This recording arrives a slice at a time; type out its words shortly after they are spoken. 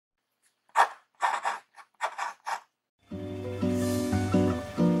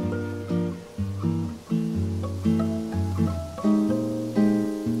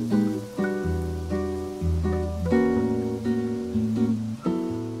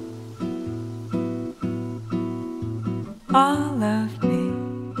all of me.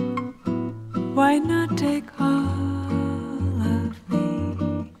 Why not take all of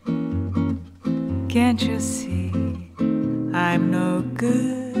me? Can't you see I'm no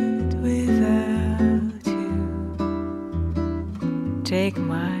good without you? Take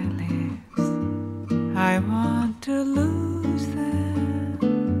my lips, I want to lose them.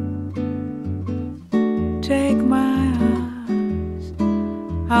 Take my arms,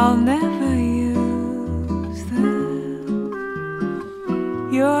 I'll never use them.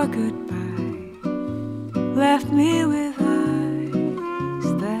 Your goodbye left me with eyes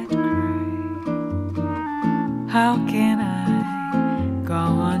that cry. How can I go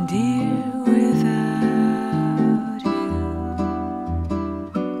on, dear, without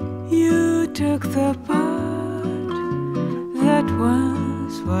you? You took the part that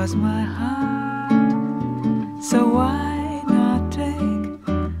once was my heart, so why not take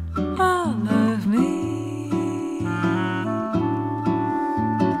all of me?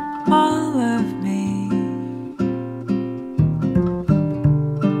 All of me.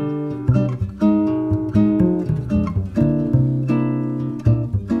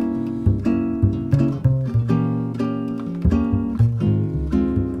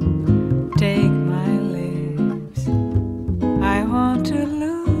 Take my lips, I want to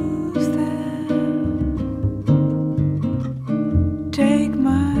lose them. Take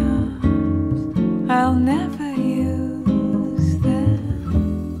my arms, I'll never use them.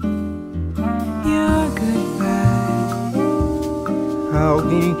 Your goodbye.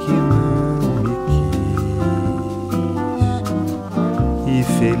 Alguém que não me quis e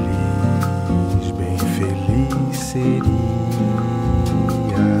feliz, bem feliz seria.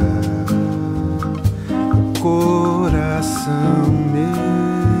 Coração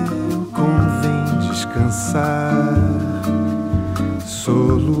meu, convém descansar,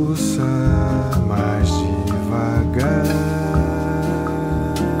 soluçar mais devagar.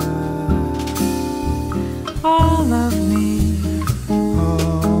 All of me.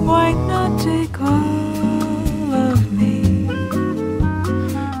 Why not take all of me?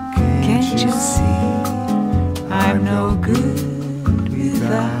 Can't you see I'm no good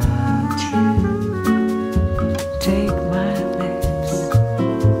without you? Take my lips,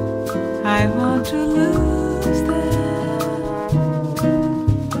 I want to lose them.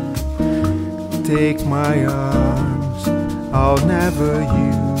 Take my arms, I'll never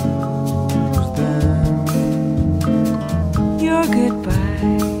use them. Your goodbye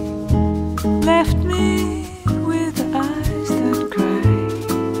left me with eyes that cry.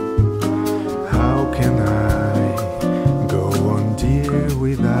 How can I go on, dear,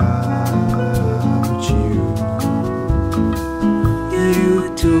 without you? You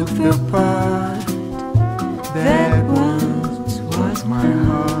Took the part